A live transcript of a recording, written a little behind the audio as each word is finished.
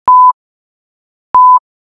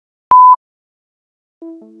Hi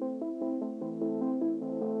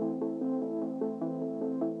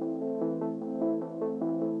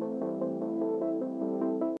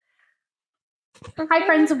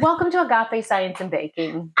friends, welcome to Agape Science and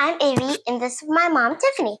Baking. I'm Avery and this is my mom,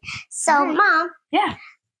 Tiffany. So Hi. Mom, Yeah.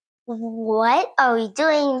 what are we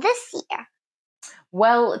doing this year?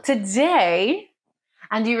 Well, today,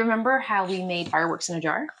 and do you remember how we made fireworks in a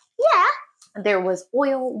jar? Yeah. There was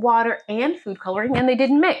oil, water, and food coloring, and they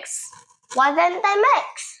didn't mix. Why didn't they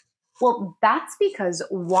mix? Well, that's because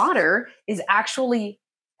water is actually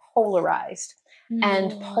polarized.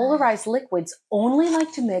 And polarized liquids only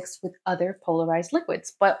like to mix with other polarized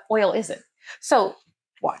liquids, but oil isn't. So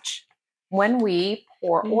watch. When we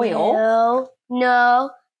pour oil, No.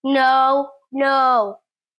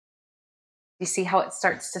 you see how it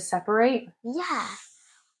starts to separate? Yeah.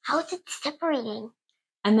 How is it separating?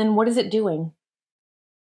 And then what is it doing?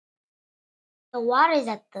 The water's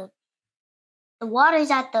at the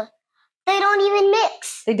they don't even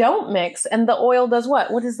mix. They don't mix. And the oil does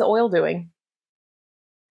what? What is the oil doing?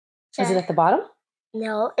 Is it at the bottom?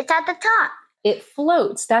 No, it's at the top. It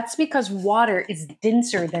floats. That's because water is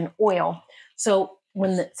denser than oil. So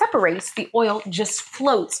when it separates, the oil just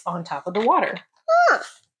floats on top of the water. Huh.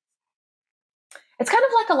 It's kind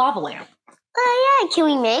of like a lava lamp. Oh yeah, can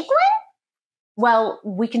we make one? Well,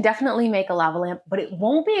 we can definitely make a lava lamp, but it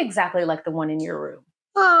won't be exactly like the one in your room.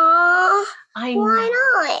 Aww, why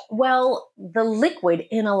not? Well, the liquid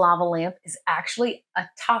in a lava lamp is actually a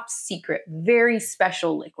top secret, very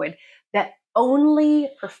special liquid that only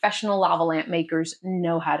professional lava lamp makers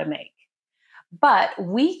know how to make. But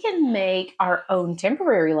we can make our own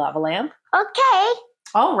temporary lava lamp. Okay.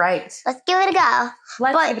 All right. Let's give it a go.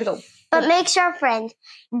 Let's give it a go. But make sure, friend,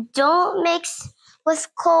 don't mix with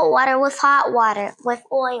cold water, with hot water, with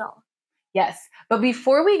oil. Yes, but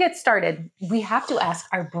before we get started, we have to ask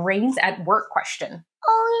our brains at work question.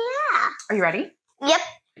 Oh, yeah. Are you ready? Yep.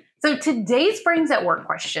 So today's brains at work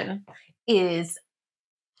question is,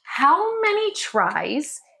 how many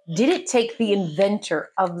tries did it take the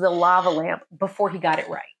inventor of the lava lamp before he got it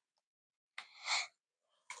right?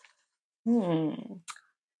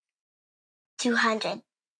 200.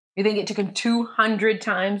 You think it took him 200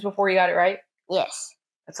 times before he got it right? Yes.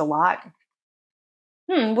 That's a lot.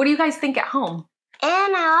 What do you guys think at home?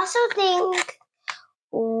 And I also think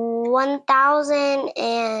 100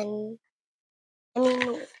 and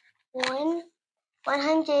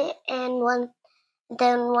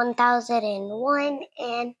 1001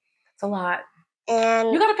 and That's a lot.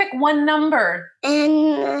 And you got to pick one number.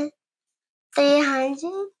 And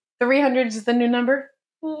 300. 300 is the new number?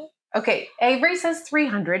 Yeah. Okay, Avery says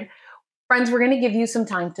 300. Friends, we're going to give you some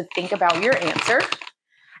time to think about your answer.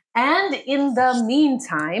 And in the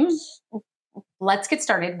meantime, let's get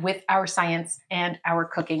started with our science and our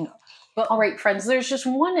cooking. But all right, friends, there's just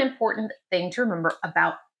one important thing to remember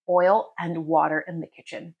about oil and water in the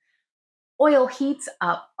kitchen. Oil heats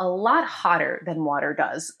up a lot hotter than water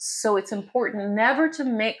does, so it's important never to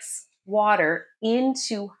mix water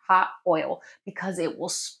into hot oil because it will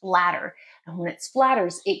splatter. And when it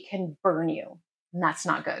splatters, it can burn you. And that's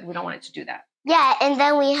not good. We don't want it to do that. Yeah, and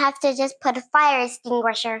then we have to just put a fire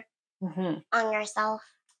extinguisher on yourself.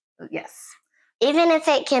 Yes. Even if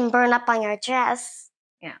it can burn up on your dress.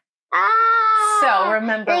 Yeah. So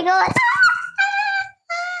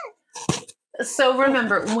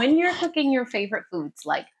remember, when you're cooking your favorite foods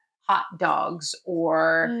like hot dogs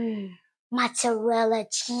or mozzarella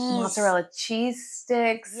cheese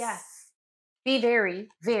sticks, yes, be very,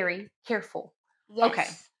 very careful. Yes. Okay,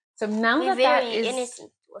 so now be that very that is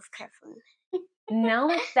innocent with careful. Now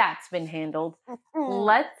that that's been handled,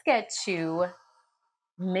 let's get to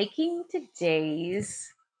making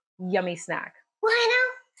today's yummy snack. Bueno,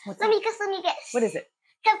 What's let that? me guess. What is it?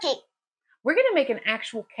 Cupcake. We're gonna make an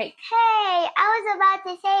actual cake. Hey, I was about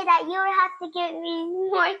to say that you would have to give me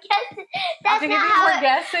more guesses. That's not how it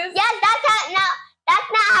guesses? Yes,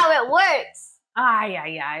 that's not how it works.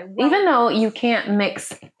 Even though you can't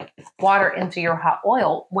mix water into your hot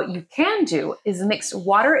oil, what you can do is mix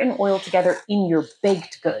water and oil together in your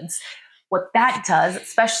baked goods. What that does,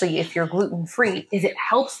 especially if you're gluten-free, is it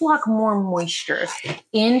helps lock more moisture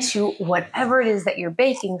into whatever it is that you're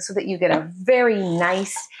baking so that you get a very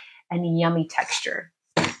nice and yummy texture.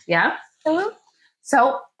 Yeah? Mm-hmm.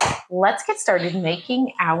 So let's get started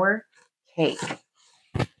making our cake.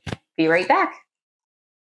 Be right back.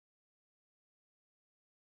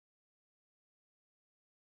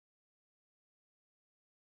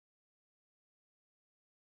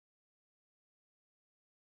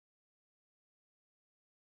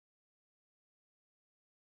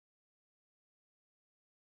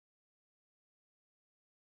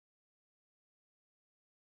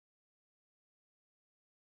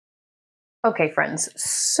 Okay, friends,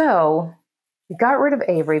 so we got rid of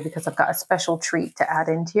Avery because I've got a special treat to add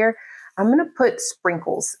into here. I'm going to put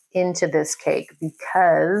sprinkles into this cake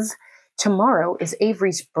because tomorrow is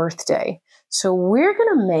Avery's birthday. So we're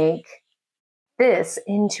going to make this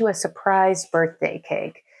into a surprise birthday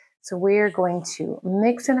cake. So we're going to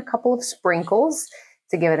mix in a couple of sprinkles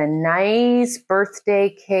to give it a nice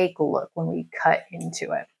birthday cake look when we cut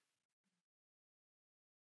into it.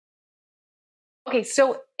 Okay,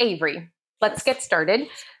 so Avery, let's get started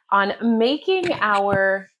on making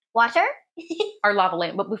our Water? our lava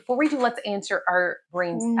lamp. But before we do, let's answer our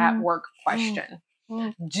brains at work question.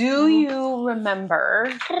 Do you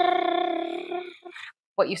remember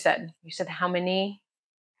what you said? You said how many?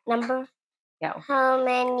 Number? Yeah. How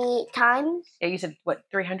many times? Yeah, you said what,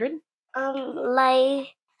 300? No,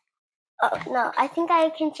 I think I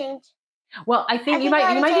can change. Well, I think you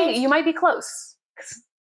might be close.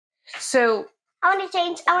 So I want to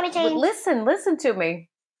change. listen to me.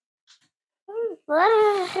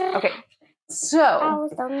 Okay. So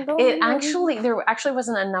there actually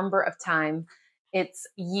wasn't a number of time. It's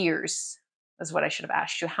years. That's what I should have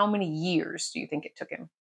asked you. How many years do you think it took him?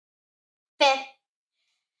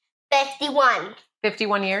 51.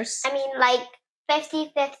 51 years? I mean, like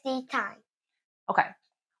 50 times. Okay.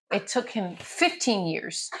 It took him 15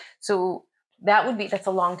 years. So that's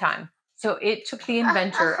a long time. So it took the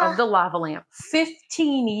inventor of the lava lamp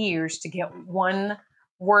 15 years to get one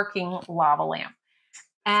working lava lamp.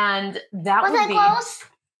 And that was would be close?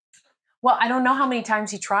 Well, I don't know how many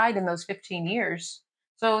times he tried in those 15 years.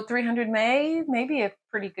 So 300 maybe a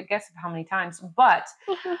pretty good guess of how many times. But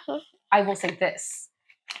I will say this.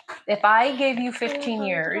 If I gave you 15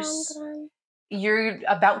 years, you're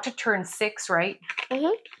about to turn 6, right?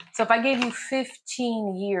 Mm-hmm. So if I gave you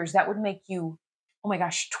 15 years, that would make you, oh my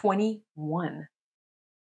gosh, 21.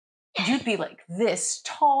 You'd be like this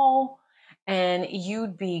tall and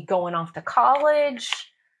you'd be going off to college.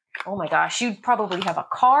 Oh my gosh, you'd probably have a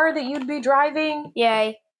car that you'd be driving.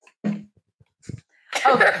 Yay.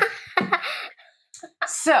 Okay.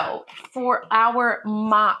 So for our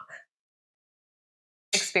mock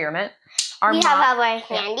experiment, we have our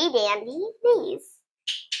handy dandy these.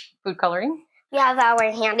 Food coloring. We have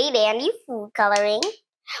our handy dandy food coloring.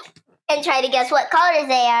 And try to guess what colors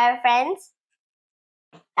they are, friends.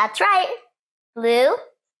 That's right. Blue,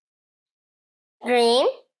 green,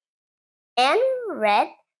 and red.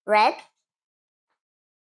 Red.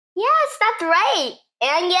 Yes, that's right.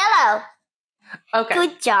 And yellow. Okay.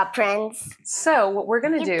 Good job, friends. So what we're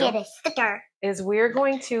going to do get a sticker. Is we're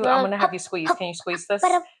going to, I'm going to have you squeeze. Can you squeeze this?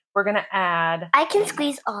 We're going to add I can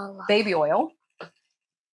squeeze all of baby oil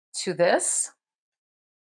to this.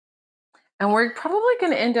 And we're probably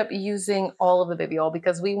going to end up using all of the baby oil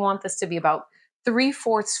because we want this to be about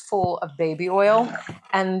 3/4 full of baby oil.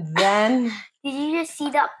 And then... Did you just see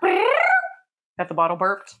that? That the bottle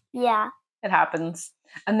burped? Yeah. It happens.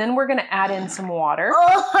 And then we're going to add in some water.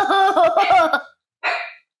 Oh.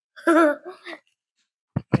 I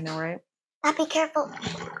know, right? Now be careful.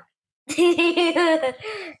 That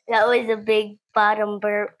was a big bottom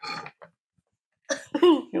burp.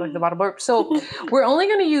 You like the bottle burp? So we're only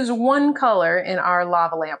going to use one color in our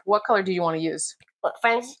lava lamp. What color do you want to use? What,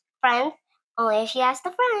 friends? Only if you ask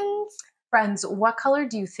the friends. Friends, what color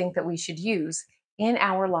do you think that we should use in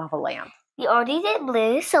our lava lamp? We already did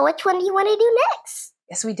blue, so which one do you want to do next?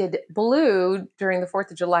 Yes, we did blue during the 4th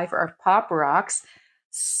of July for our Pop Rocks.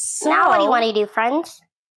 So, now what do you want to do, friends?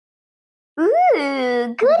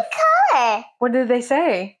 Ooh, good color. What did they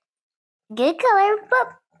say? Good color,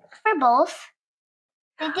 but for both.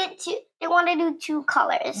 They want to do 2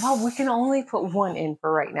 colors. Well, we can only put one in for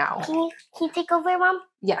right now. Can you take over, Mom?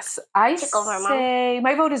 Yes, I say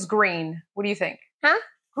my vote is green. What do you think? Huh?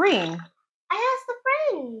 Green. I asked the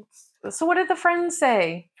friends. So what did the friends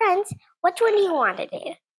say? Friends, which one do you want to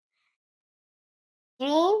do?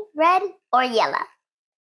 Green, red, or yellow?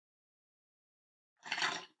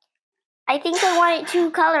 I think I wanted 2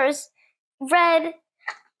 colors. Red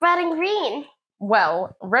and green.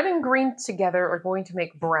 Well, red and green together are going to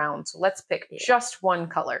make brown. So let's pick just one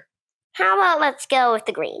color. How about let's go with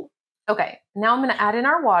the green? Okay, now I'm going to add in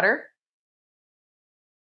our water.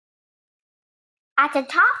 At the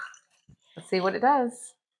top? Let's see what it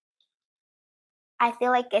does. I feel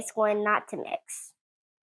like it's going not to mix.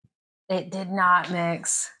 It did not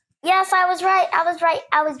mix. Yes, I was right.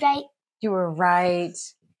 You were right.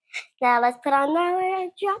 Now let's put on our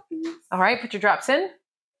drops. All right, put your drops in.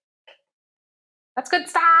 That's good.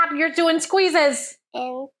 Stop. You're doing squeezes.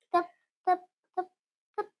 And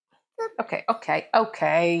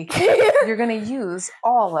Okay. You're going to use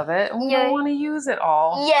all of it. We don't want to use it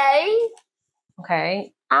all. Yay.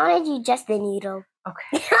 Okay. I want to do just the needle.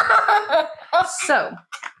 Okay. So,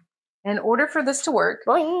 in order for this to work,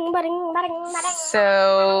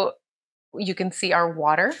 so you can see our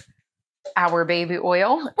water, our baby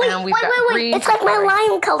oil, and we've got green. It's like my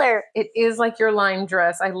lime color. It is like your lime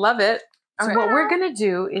dress. I love it. So what we're gonna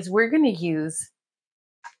do is we're gonna use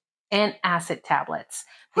antacid tablets.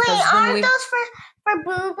 Wait, aren't those for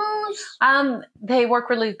boo-boos? They work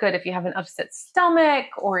really good if you have an upset stomach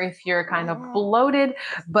or if you're kind of bloated,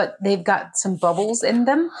 but they've got some bubbles in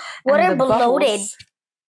them. What are bloated?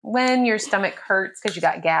 When your stomach hurts because you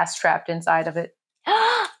got gas trapped inside of it.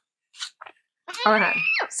 All right,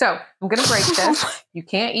 so I'm gonna break this. You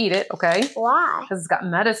can't eat it, okay? Why? Because it's got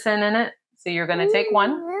medicine in it. So you're gonna take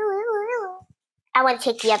one. I want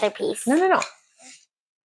to take the other piece. No.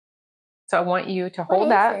 So I want you to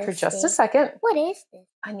hold that for just a second. What is this?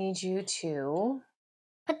 I need you to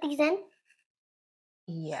put these in.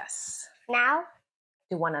 Yes. Now?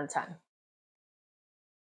 Do one at a time.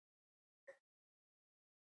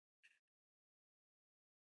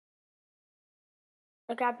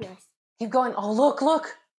 I'll grab yours. Keep going. Oh,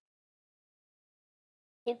 look.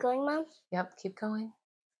 Keep going, Mom? Yep, keep going.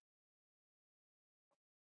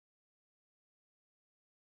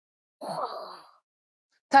 Whoa.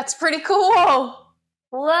 That's pretty cool.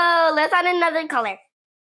 Whoa, let's add another color.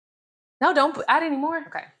 No, don't add any more.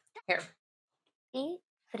 Okay, here. See?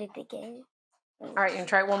 Put it again. All right, you can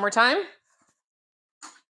try it one more time.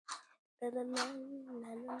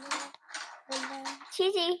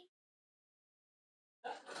 Cheesy.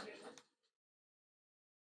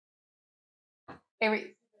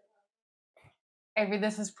 Avery,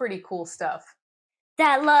 this is pretty cool stuff.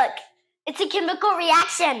 Dad, look. It's a chemical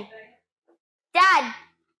reaction. Dad,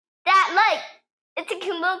 look. It's a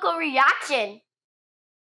chemical reaction.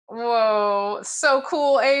 Whoa, so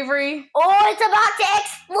cool, Avery. Oh, it's about to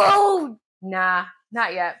explode. Nah,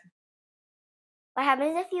 not yet. What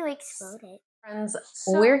happens if you explode it? Friends,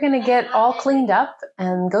 we're going to get all cleaned up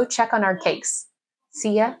and go check on our cakes.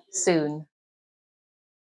 See ya soon.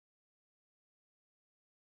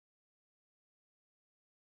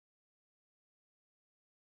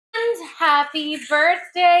 Happy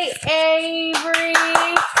birthday, Avery.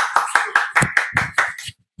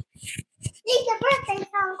 Sing the birthday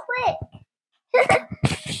song quick.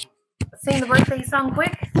 Sing the birthday song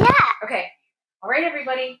quick? Yeah. Okay. All right,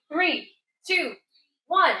 everybody. 3, 2,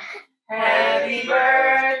 1. Happy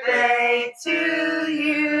birthday to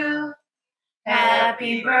you.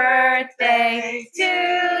 Happy birthday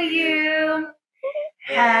to you.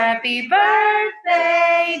 Happy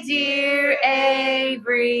birthday, dear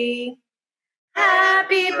Avery.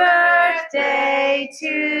 Happy birthday to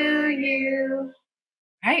you.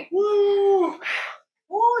 Right? Woo!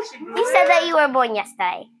 You said that you were born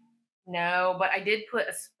yesterday. No, but I did put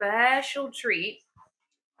a special treat.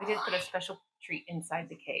 I did put a special treat inside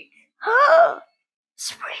the cake.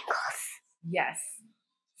 Sprinkles. Yes.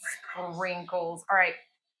 Sprinkles. All right.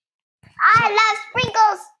 I love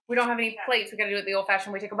sprinkles. We don't have any plates. We got to do it the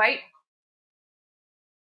old-fashioned way. Take a bite.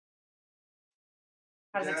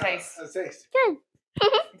 How does it taste? It tastes good.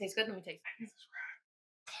 It tastes good. Let me taste.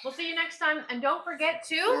 We'll see you next time. And don't forget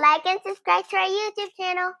to like and subscribe to our YouTube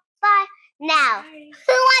channel. Bye. Now,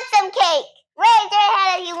 who wants some cake? Raise your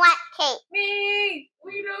hand if you want cake. me.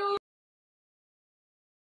 We do.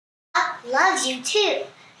 God loves you too.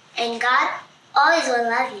 And God always will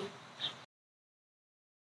love you.